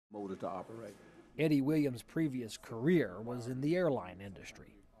motor to operate. Eddie Williams' previous career was in the airline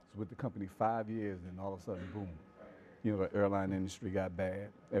industry. I was with the company 5 years, and all of a sudden, boom. You know, the airline industry got bad.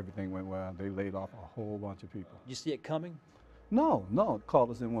 Everything went well. They laid off a whole bunch of people. You see it coming? No.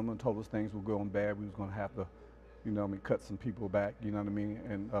 Called us in one and told us things were going bad. We was going to have to, you know what I mean, cut some people back, you know what I mean,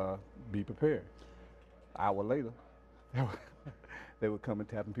 and be prepared. An hour later, they were coming,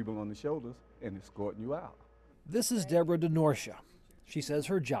 tapping people on the shoulders and escorting you out. This is Deborah DeNorcia. She says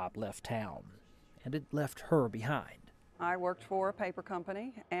her job left town, and it left her behind. I worked for a paper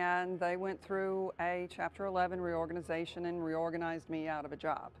company, and they went through a Chapter 11 reorganization and reorganized me out of a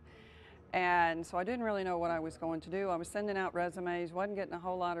job. And so I didn't really know what I was going to do. I was sending out resumes, wasn't getting a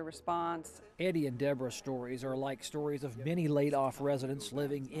whole lot of response. Eddie and Deborah's stories are like stories of many laid-off residents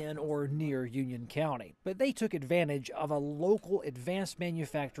living in or near Union County. But they took advantage of a local advanced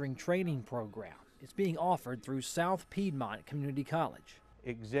manufacturing training program. It's being offered through South Piedmont Community College.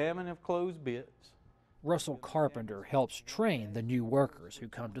 Examine of closed bits. Russell Carpenter helps train the new workers who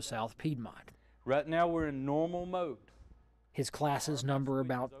come to South Piedmont. Right now we're in normal mode. His classes number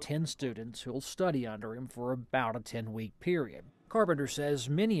about 10 students who'll study under him for about a 10-week period. Carpenter says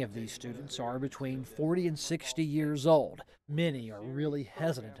many of these students are between 40 and 60 years old. Many are really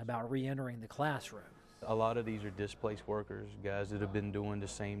hesitant about re-entering the classroom. A lot of these are displaced workers, guys that have been doing the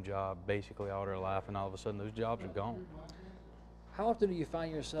same job basically all their life, and all of a sudden those jobs are gone. How often do you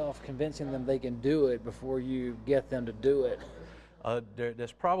find yourself convincing them they can do it before you get them to do it?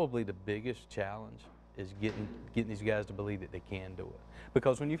 That's probably the biggest challenge, is getting these guys to believe that they can do it.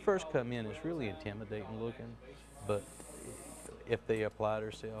 Because when you first come in, it's really intimidating looking, but if they apply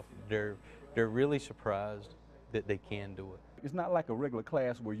themselves, they're really surprised that they can do it. It's not like a regular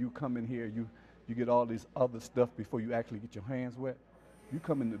class where you come in here, you get all this other stuff before you actually get your hands wet. You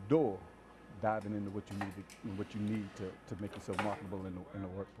come in the door diving into what you need to make yourself marketable in the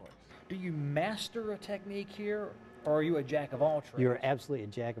workplace. Do you master a technique here, or are you a jack of all trades? You're absolutely a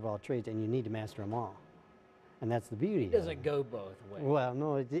jack of all trades, and you need to master them all. And that's the beauty. It doesn't go both ways. Well,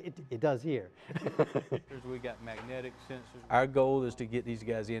 no, it does here. We got magnetic sensors. Our goal is to get these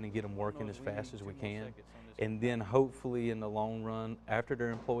guys in and get them working as fast as we can. And then hopefully in the long run, after they're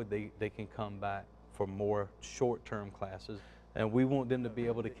employed, they can come back for more short-term classes. And we want them to be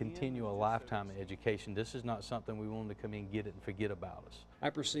able to continue a lifetime of education. This is not something we want them to come in, get it, and forget about us. I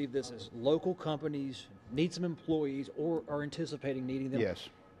perceive this as local companies need some employees or are anticipating needing them. Yes.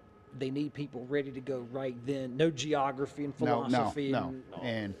 They need people ready to go right then. No geography and philosophy. No.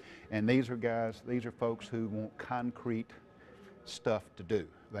 And these are guys, these are folks who want concrete stuff to do.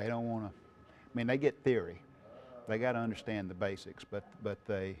 They don't want to, I mean, they get theory. They got to understand the basics, but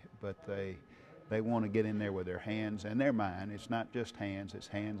they want to get in there with their hands and their mind. It's not just hands, it's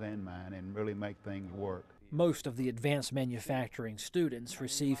hands and mind, and really make things work. Most of the advanced manufacturing students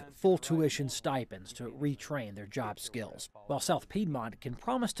receive full tuition stipends to retrain their job skills, while South Piedmont can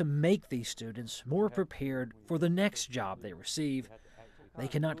promise to make these students more prepared for the next job they receive. They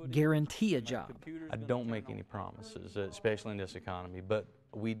cannot guarantee a job. I don't make any promises, especially in this economy, but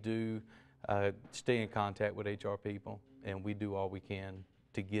we do stay in contact with HR people, and we do all we can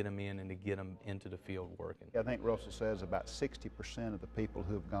to get them in and to get them into the field working. I think Russell says about 60% of the people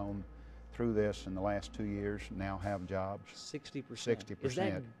who have gone through this in the last 2 years now have jobs. 60%. 60%. Is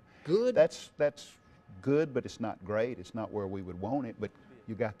that good? That's good, but it's not great. It's not where we would want it, but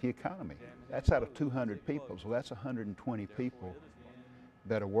you got the economy. That's out of 200 people, so that's 120 people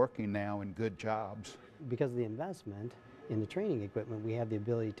that are working now in good jobs. Because of the investment in the training equipment, we have the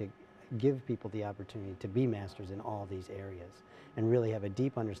ability to give people the opportunity to be masters in all these areas and really have a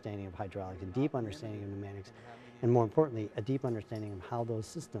deep understanding of hydraulics, a deep understanding of pneumatics, and more importantly, a deep understanding of how those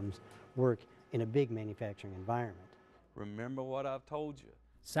systems work in a big manufacturing environment. Remember what I've told you.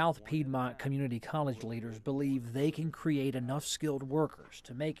 South Piedmont Community College leaders believe they can create enough skilled workers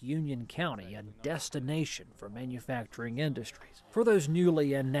to make Union County a destination for manufacturing industries. For those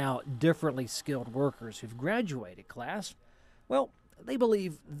newly and now differently skilled workers who've graduated class, well, they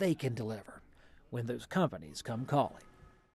believe they can deliver when those companies come calling.